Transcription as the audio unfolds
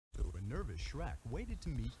nervous Shrek waited to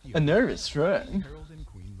meet A nervous Shrek. Harold and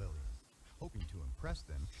Queen Lily. Hoping to impress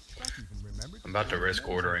them, Shrek even remembered. I'm about to risk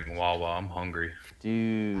ordering Wawa. I'm hungry.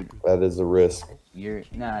 Dude. That is a risk. You'll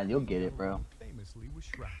get it, bro. Famously with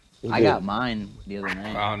Shrek. I got mine the other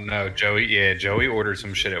night. Oh no, Joey. Yeah, Joey ordered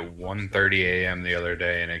some shit at 1:30 a.m. the other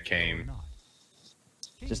day, and it came.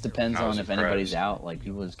 Just depends I was on if impressed. anybody's out. Like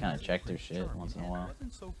people just kind of check their shit once in a while.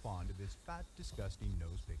 Wasn't so fond of his fat, disgusting,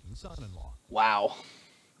 nose-picking son-in-law. Wow.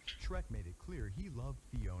 Shrek made it clear he loved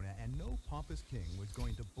Fiona, and no pompous king was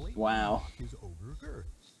going to blatantly Wow. mock his ogre girth.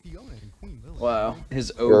 Fiona and Queen Lily. Wow.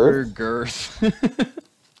 His ogre girth.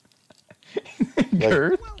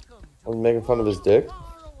 Girth? I'm making fun of his dick.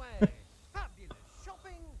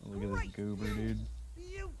 Look at this goober, dude.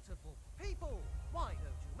 Beautiful people, why don't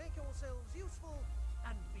you make yourselves useful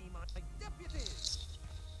and be my deputies?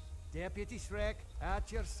 Deputy Shrek,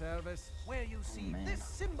 at your service. Where you see this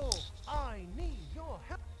symbol, I need your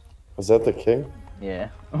help. Was that the king? Yeah.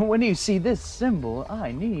 When you see this symbol,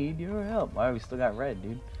 I need your help. Why we still got red,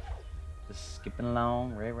 dude? Just skipping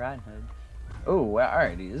along, Red Riding Hood. Oh, well,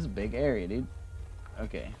 alright, dude. This is a big area, dude.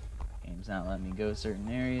 Okay. Game's not letting me go certain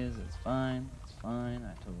areas. It's fine. It's fine.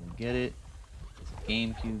 I totally get it. It's a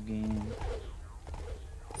GameCube game.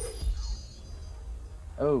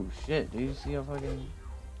 Oh, shit. Do you see how fucking...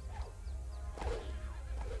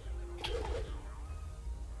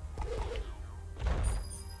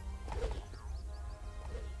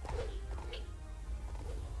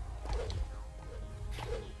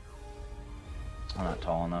 I'm not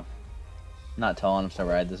tall enough. I'm not tall enough to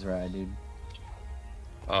ride this ride, dude.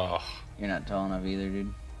 Oh. You're not tall enough either,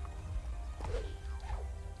 dude.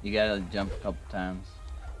 You gotta jump a couple times.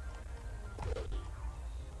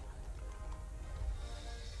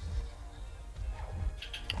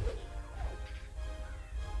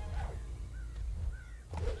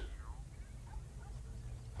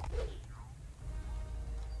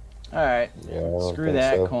 Alright. Yeah, I don't Screw think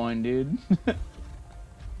that so. coin, dude. There's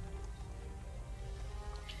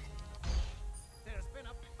been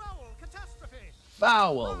a foul catastrophe.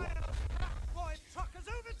 Foul! Fat boy truck is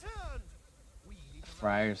overturned. We need to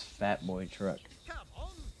Friar's Fat Boy Truck. come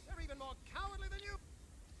on. They're even more cowardly than you.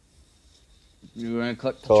 You wanna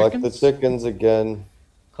collect the Collect chickens? the chickens again.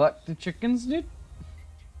 Collect the chickens, dude?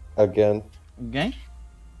 Again. Okay.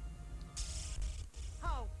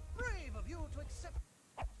 How brave of you to accept.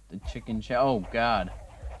 The chicken oh god.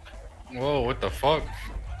 Whoa, what the fuck?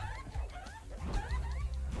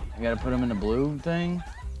 You gotta put them in the blue thing?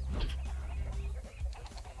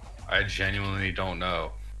 I genuinely don't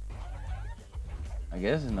know. I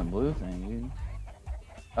guess in the blue thing, dude.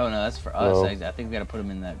 Oh no, that's for us. No. I think we gotta put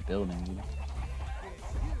them in that building, dude.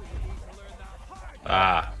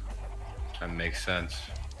 Ah, that makes sense.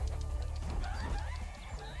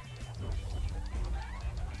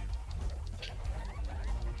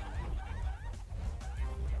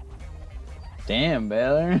 Damn,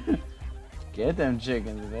 Baylor. Get them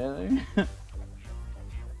chickens, Baylor.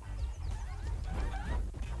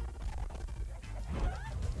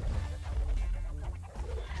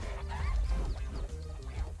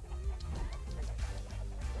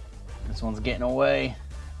 This one's getting away.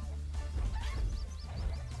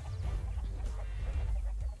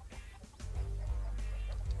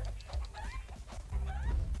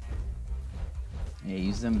 Yeah,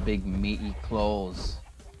 use them big meaty claws.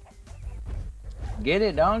 Get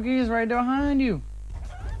it, donkey, is right behind you.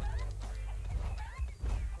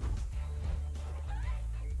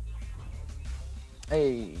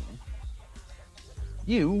 Hey.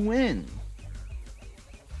 You win.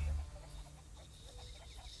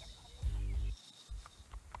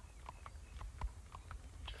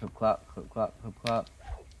 Clip clop, clip clop, clip clop.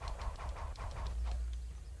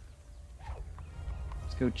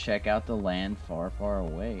 Let's go check out the land far, far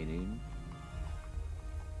away, dude.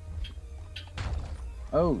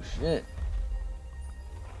 Oh shit.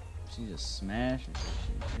 She just smashed or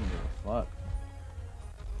she didn't give a fuck.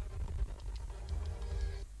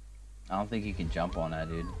 I don't think you can jump on that,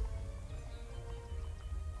 dude.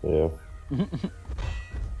 Yeah.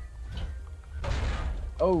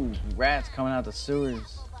 Oh, rats coming out the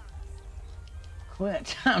sewers.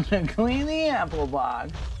 Time to clean the apple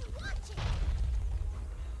box.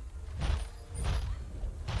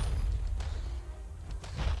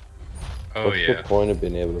 Oh What's yeah. the point of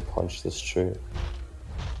being able to punch this tree?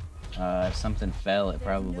 If something fell, it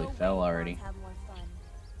probably fell already.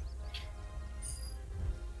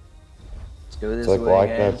 Let's go this It's like, way, why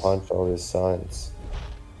can't I guys. punch all these signs?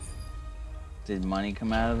 Did money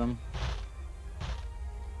come out of them? I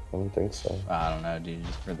don't think so. I don't know, dude.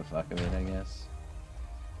 Just for the fuck of it, I guess.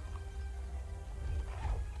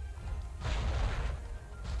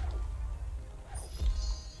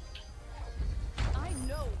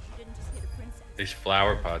 These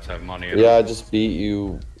flower pots have money in Yeah, I them. just beat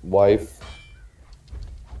you, wife.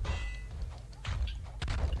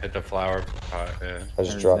 Hit the flower pot, yeah. I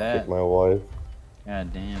just Where's drop that? kicked my wife.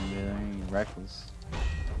 God damn, dude, you're reckless.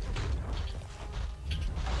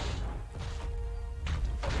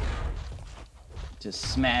 Just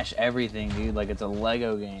smash everything, dude, like it's a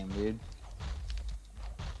Lego game, dude.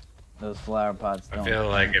 Those flower pots I don't feel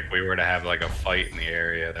like count. if we were to have like a fight in the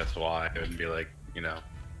area, that's why it would be like, you know,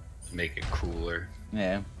 make it cooler.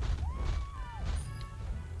 Yeah.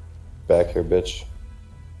 Back here, bitch.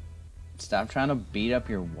 Stop trying to beat up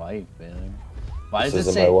your wife, Baylor. Why This does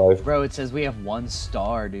it isn't say, my wife. bro, it says we have 1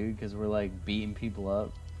 star, dude, because we're like beating people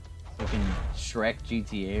up. Fucking Shrek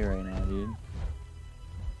GTA right now, dude.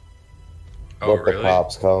 Oh, Let the really?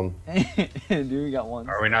 cops come. Dude, we got 1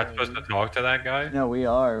 Are we not star, supposed to dude. talk to that guy? No, we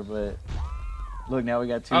are, but look, now we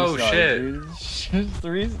got 2 Oh, stars, shit. dude.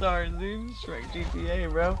 3 stars, dude. Shrek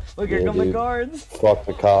GTA, bro. Look, here Yeah, come the dude. guards. Fuck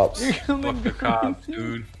the cops. Here come Fuck the cops,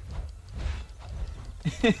 dude. I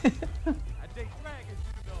date dragons,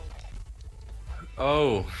 you know.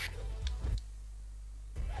 Oh.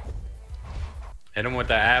 Hit him with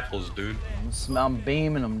the apples, dude. I'm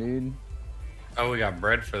beaming them, dude. Oh, we got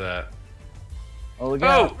bread for that. Oh, look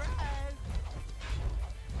out. Oh!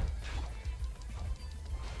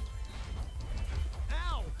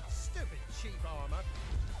 Ow! Stupid cheap armor.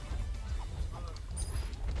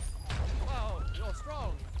 Wow, you're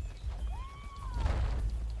strong.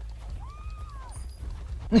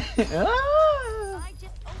 Ah! I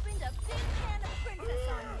just opened a big can of princess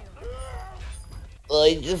on you.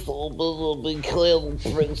 I just opened a big clown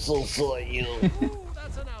princess on you. Ooh,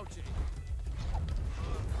 that's an ouchie.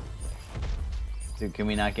 Dude, can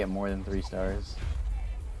we not get more than 3 stars?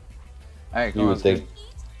 Alright, come You on, would let's think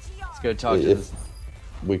go talk to if this.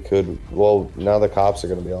 we could. Well, now the cops are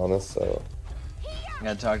gonna be on us, so. I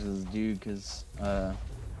gotta talk to this dude, because, the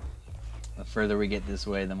further we get this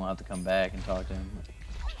way, then we'll have to come back and talk to him.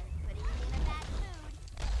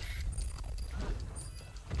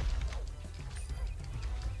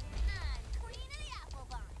 Putting you in a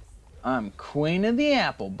bad mood. I'm queen of the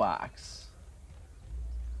apple box.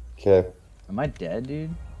 Okay. Am I dead,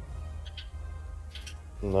 dude?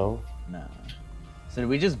 No. No. So did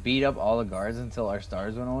we just beat up all the guards until our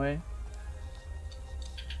stars went away?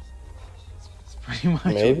 It's pretty much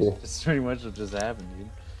Maybe. It's pretty much what just happened, dude.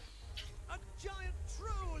 A giant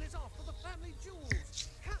troll is off for the family jewels.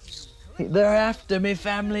 Can you collect They're after me,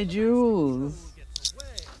 family jewels. Troll gets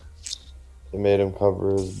away. They made him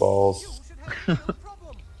cover his You balls. should have no problem.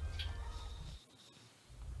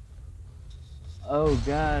 Oh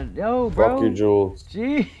god, yo, bro. Fuck your jewels.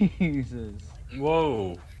 Jesus.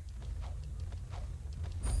 Whoa.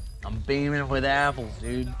 I'm beaming with apples,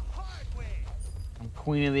 dude. The hard way. I'm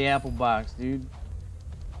queen of the apple box, dude.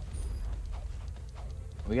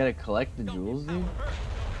 We gotta collect the jewels, dude.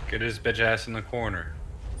 Get his bitch ass in the corner.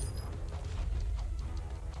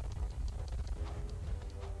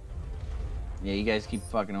 Yeah, you guys keep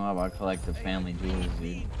fucking them up. I'll collect the family jewels, dude.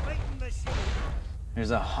 Be fighting the shield.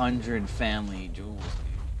 There's 100 family jewels,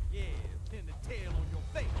 dude. Yeah, pin the tail on your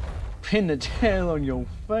face. Pin the tail on your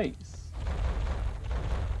face.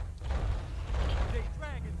 Date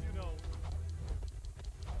dragons, you know.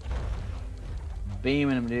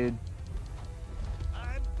 Beaming them, dude.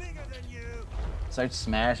 I'm bigger than you. Start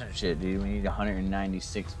smashing shit, dude. We need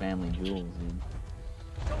 196 family jewels, dude.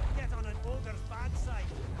 Don't get on an ogre's bad side.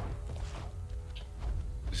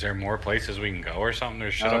 Is there more places we can go or something?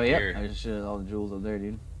 There's shit Oh, up yeah. here. There's shit, all the jewels up there,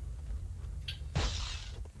 dude.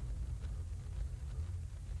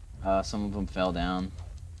 Some of them fell down.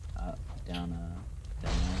 Down there.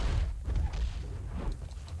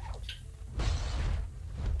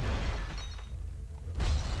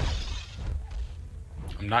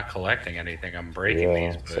 I'm not collecting anything. I'm breaking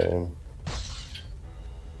Yeah, these, but same.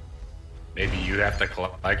 maybe you have to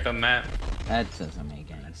collect them, Matt. That doesn't make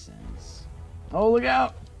any sense. Oh, look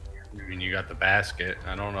out! I mean, you got the basket.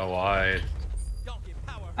 I don't know why. Donkey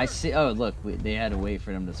power. I see. Oh, look. They had to wait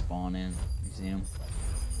for them to spawn in. You see them?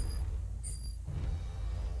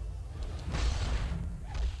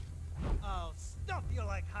 I'll stuff you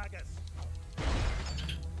like haggis.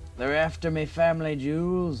 They're after me family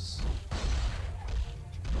jewels.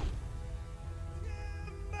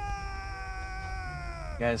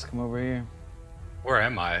 Guys, come over here. Where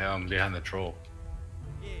am I? I'm behind the troll.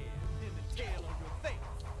 Yeah, pin the tail on your face.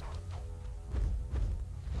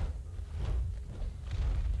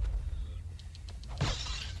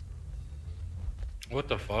 What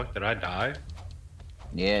the fuck? Did I die?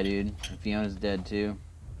 Yeah, dude. Fiona's dead too.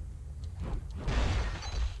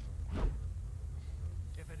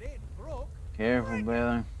 If it ain't broke, Careful,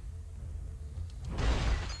 brother.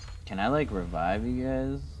 Can I like revive you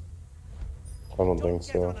guys? I don't think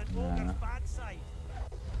Get so. on an ogre's bad side.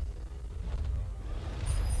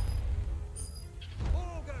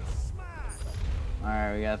 Ogre smash!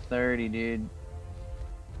 Alright, we got 30, dude.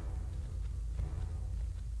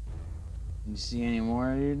 You see any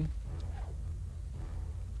more, dude?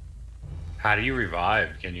 How do you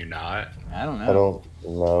revive? Can you not? I don't know. I don't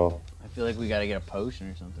know. I feel like we gotta get a potion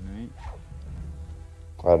or something, right?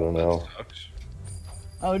 I don't know. That sucks.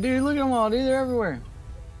 Oh, dude, look at them all, dude. They're everywhere.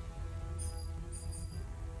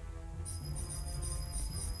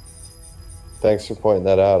 Thanks for pointing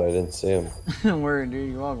that out. I didn't see him. Word,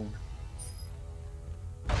 dude. You're welcome.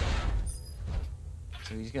 So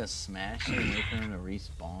we just gotta smash it and wait for him to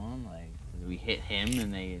respawn? Like, did we hit him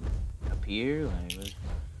and they appear? Like,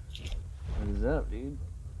 what is up, dude?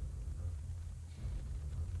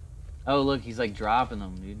 Oh, look, he's like dropping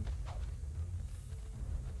them, dude.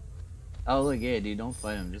 Oh, look, yeah, dude, don't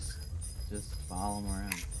fight him. Just follow him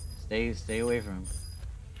around. Stay away from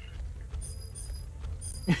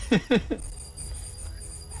him.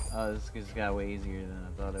 Oh, this just got way easier than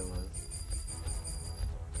I thought it was.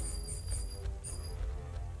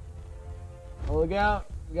 Oh, look out!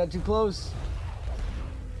 We got too close.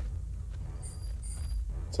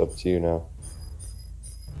 It's up to you now.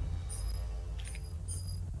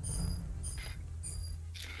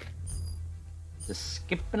 Just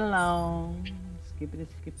skipping along. Skippity,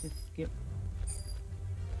 skippity, skip.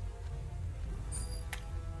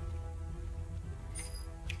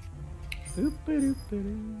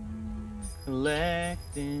 Boop-a-doop-a-doo.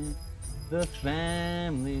 Collecting the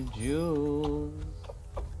family jewels.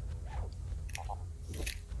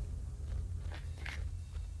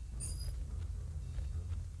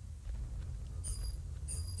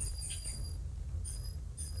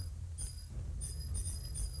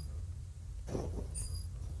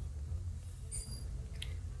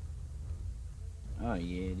 Oh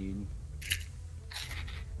yeah, dude.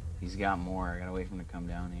 He's got more. I gotta wait for him to come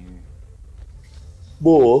down here.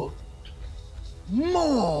 More?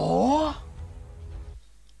 More?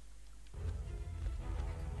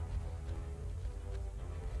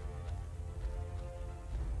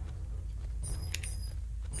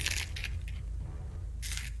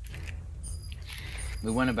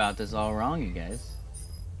 We went about this all wrong, you guys.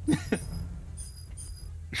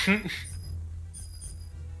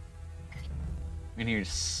 In here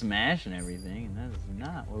smashing everything, and that is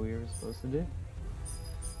not what we were supposed to do.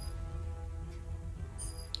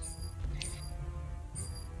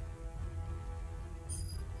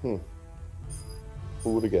 Who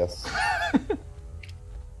would have guessed?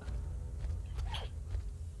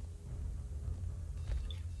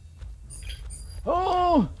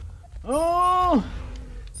 Oh! Oh!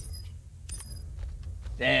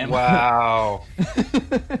 Damn. Wow.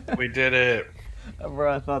 We did it.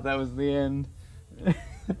 Bro, I thought that was the end.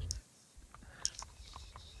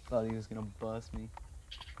 Thought he was gonna bust me.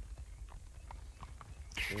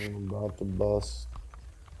 I'm about to bust.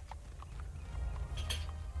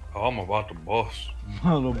 Oh, I'm about to bust.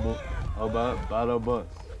 About a bus.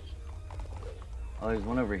 Oh, there's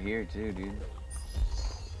one over here too, dude.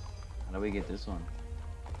 How do we get this one?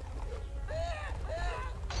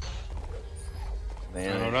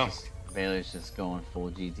 Baylor's just going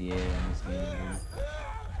full GTA on this game,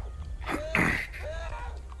 dude.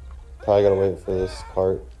 Probably gotta wait for this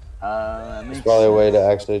cart. That There's makes probably a way to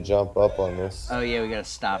sense. actually jump up on this. Oh yeah, we gotta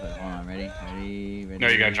stop it. Hold on, ready? Ready? No,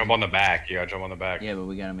 you gotta jump on the back. You gotta jump on the back. Yeah, but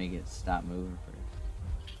we gotta make it stop moving first.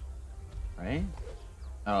 Right?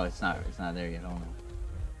 Oh, it's not there yet. Hold on.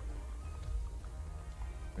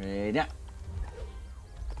 Ready? Yeah.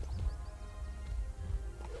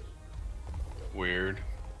 Weird.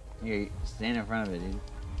 Here, stand in front of it, dude.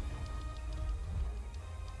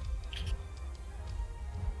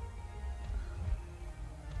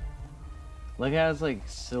 Look how it's like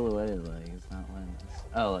silhouetted, like it's not letting us.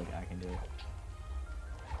 Oh, look, I can do it.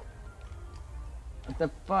 What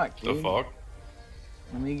the fuck, dude? The fuck?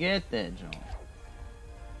 Let me get that jump.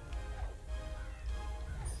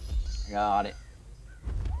 Got it.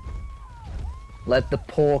 Let the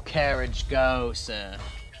poor carriage go, sir.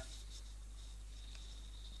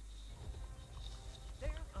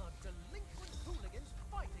 There are delinquent hooligans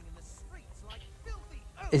fighting in the streets like filthy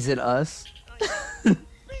Is it us? beasts.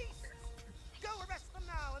 Go arrest them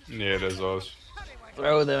now and Yeah, it is us. paddywhack.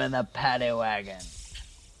 Throw them in the paddy wagon.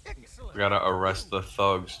 Excellent. We gotta arrest the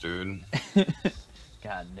thugs, dude.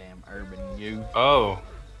 Goddamn urban you. Oh.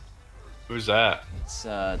 Who's that? It's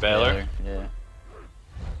Baylor? Yeah.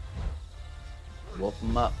 Wolf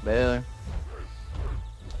them up, Baylor.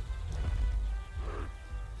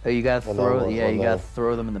 Oh, you gotta I know throw. one- Yeah, one you gotta there.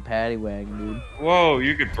 throw them in the paddy wagon, dude. Whoa,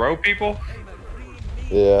 you could throw people? I'm a green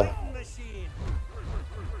mean Yeah. fighting machine.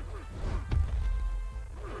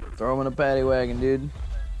 Throw them in a paddy wagon, dude.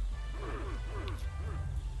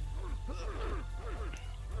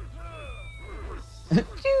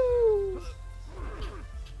 Pew!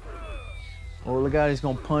 Oh, look out, he's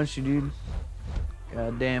gonna punch you, dude.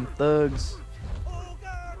 Goddamn thugs. Ogre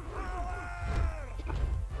power!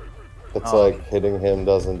 It's Oh. like hitting him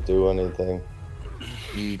doesn't do anything.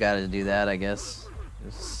 You gotta do that, I guess.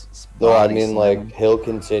 Just No, I body mean slam like him. he'll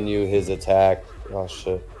continue his attack. Oh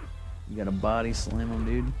shit. You gotta body slam him,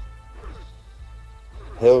 dude.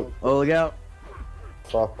 He'll Oh, look out.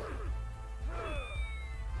 fuck.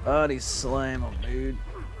 Body slam him, dude.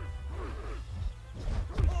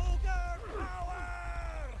 Ogre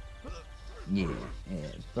power! Yeah, yeah.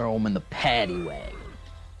 Throw him in the paddy wagon.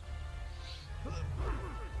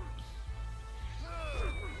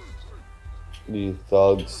 You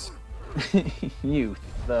thugs. You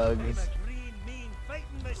I'm thugs. a green mean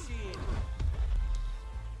fighting machine.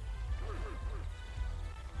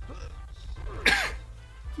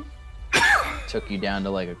 Took you down to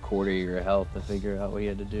like a quarter of your health to figure out what you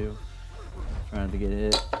had to do. Trying to get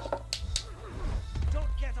hit. Don't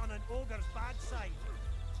get on an ogre's bad side.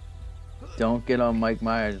 Don't get on Mike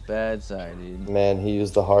Myers' bad side, dude. Man, he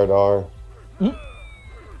used the hard R.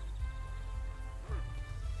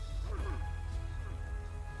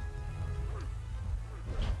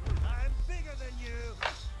 I'm bigger than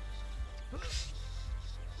you.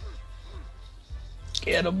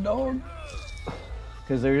 Get him, dog.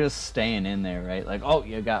 Because they're just staying in there, right? Like, oh,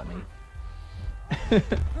 you got me. Huh,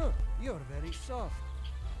 you're very soft.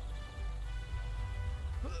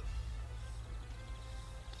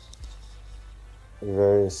 You're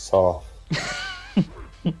very soft.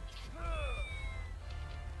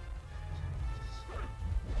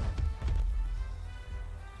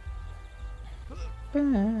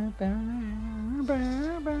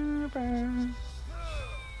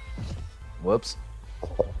 Whoops.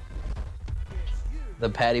 The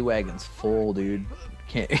paddy wagon's full, dude.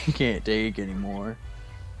 Can't take anymore.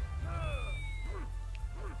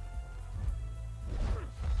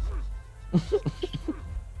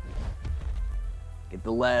 Get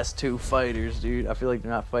the last two fighters, dude. I feel like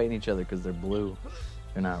they're not fighting each other because they're blue.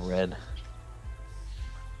 They're not red.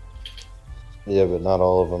 Yeah, but not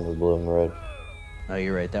all of them are blue and red. Oh,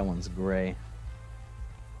 you're right. That one's gray.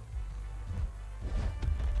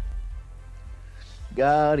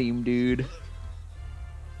 Got him, dude.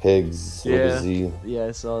 Pigs with Yeah. a Z. Yeah,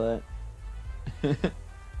 I saw that.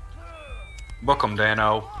 Book 'em,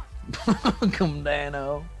 Dano. Welcome,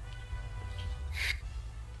 Dano.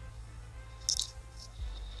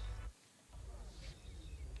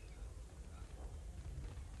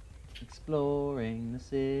 Exploring the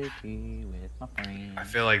city with my friends. I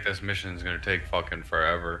feel like this mission is gonna take fucking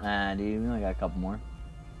forever. Nah, dude, we only got a couple more.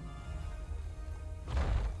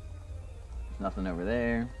 There's nothing over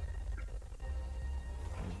there.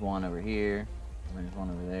 There's one over here. And there's one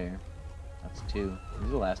over there. That's two. These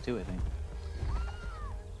are the last two, I think.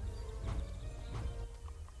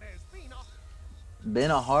 There's been a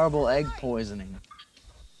Been a horrible egg poisoning.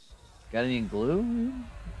 Got any glue?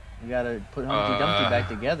 We gotta put Humpty Dumpty back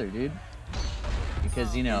together, dude.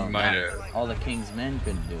 Because, you know, Might not have. all the King's men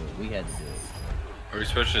couldn't do it. We had to do it. Are we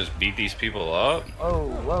supposed to just beat these people up? Oh,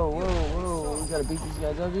 whoa, whoa, whoa. We gotta beat these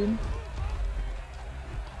guys up, dude.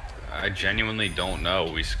 I genuinely don't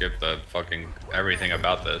know. We skipped the fucking everything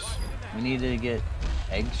about this. We need to get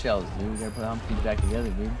eggshells, dude. We gotta put Humpty back together,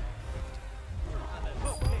 dude.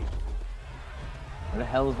 Where the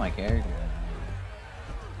hell is my character?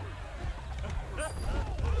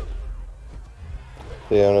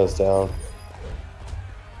 Fiona's down.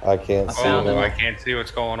 I can't I see found him. Oh, him. I can't see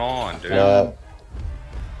what's going on, dude. Yeah.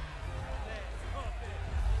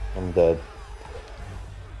 I'm dead.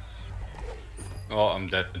 Oh, I'm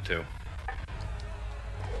dead too.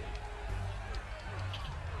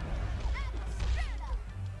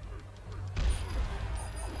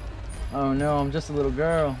 Oh no, I'm just a little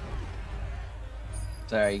girl.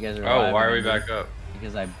 Sorry, you guys are. Oh, why are reviving we me, dude. back up?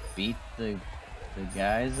 Because I beat the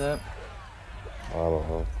guys up. I don't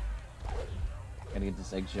know. Gotta get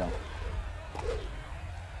this eggshell.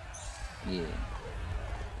 Yeah.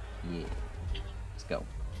 Yeah. Let's go.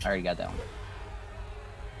 I already got that one.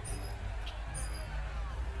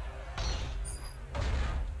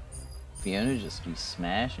 Fiona just be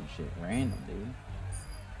smashing shit random, dude.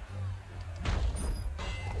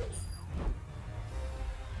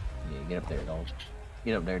 Yeah, get up there, dog.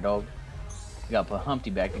 Get up there, dog. You gotta put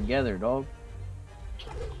Humpty back together, dog.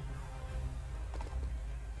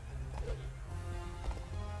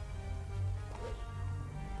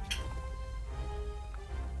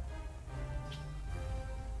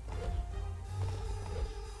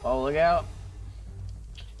 Oh, look out.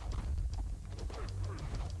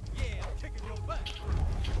 Yeah, I'm kicking your butt.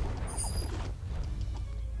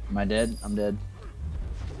 Am I dead? I'm dead.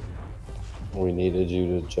 We needed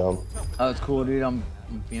you to jump. Oh, it's cool, dude. I'm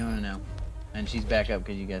Fiona now. And she's back up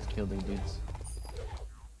because you guys killed the dudes.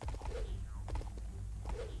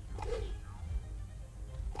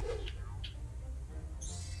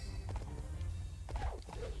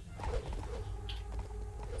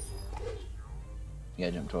 You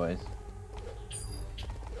gotta jump twice.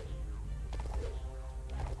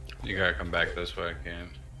 You gotta come back this way, I can't.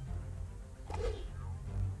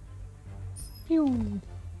 Pew.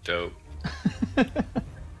 Dope.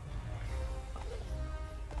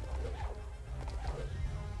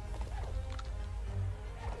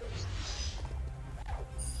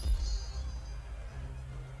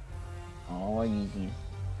 Oh yeah.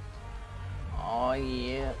 Oh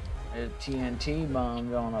yeah. There's a TNT bomb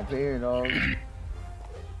going up here, dog.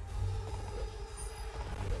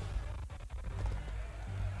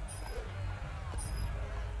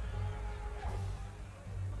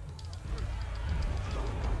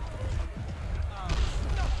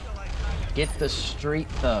 Get the street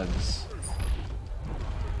thugs.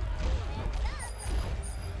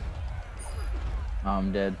 Oh,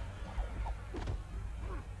 I'm dead.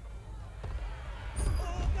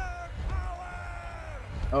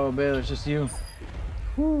 Oh, Baylor, it's just you.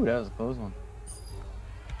 Whew, that was a close one.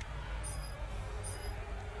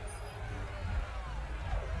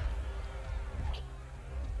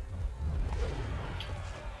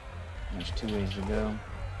 There's 2 ways to go.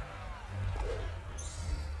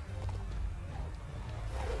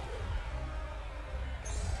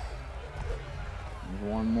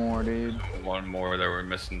 There's one more, dude. One more that we're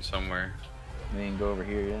missing somewhere. We didn't go over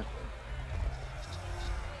here yet.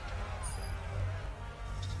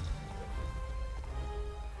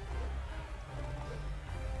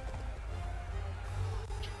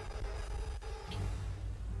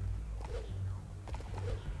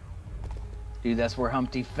 Dude, that's where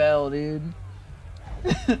Humpty fell, dude.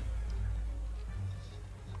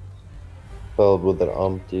 Filled with an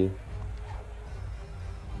umpty.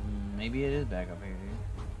 Maybe it is back up here, dude.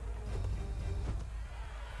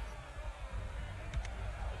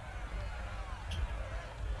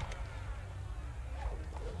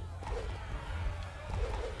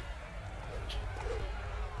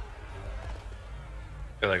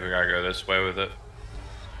 I feel like we gotta go this way with it.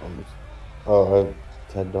 Oh,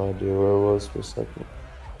 I had no idea where it was for a second.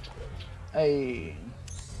 Hey.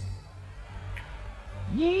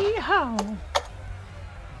 Yeehaw.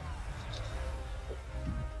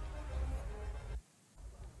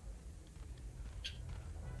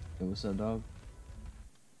 Hey, what's up, dog?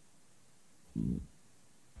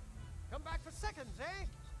 Come back for seconds, eh?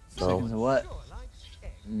 No. Seconds of what? Sure, like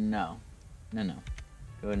egg. No. No, no.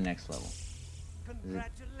 Go to the next level.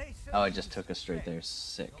 Congratulations. Oh, it just took us straight Shrek. there.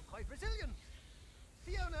 Sick. You're quite resilient.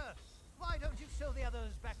 Fiona, why don't you show the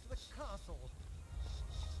others back to the castle?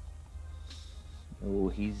 Oh,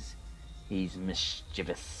 he's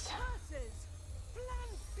mischievous. Passes.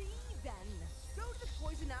 Plan B then. Go to the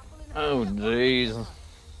poison apple and Oh, hide up jeez. on the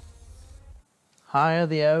Hire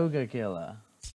the ogre killer.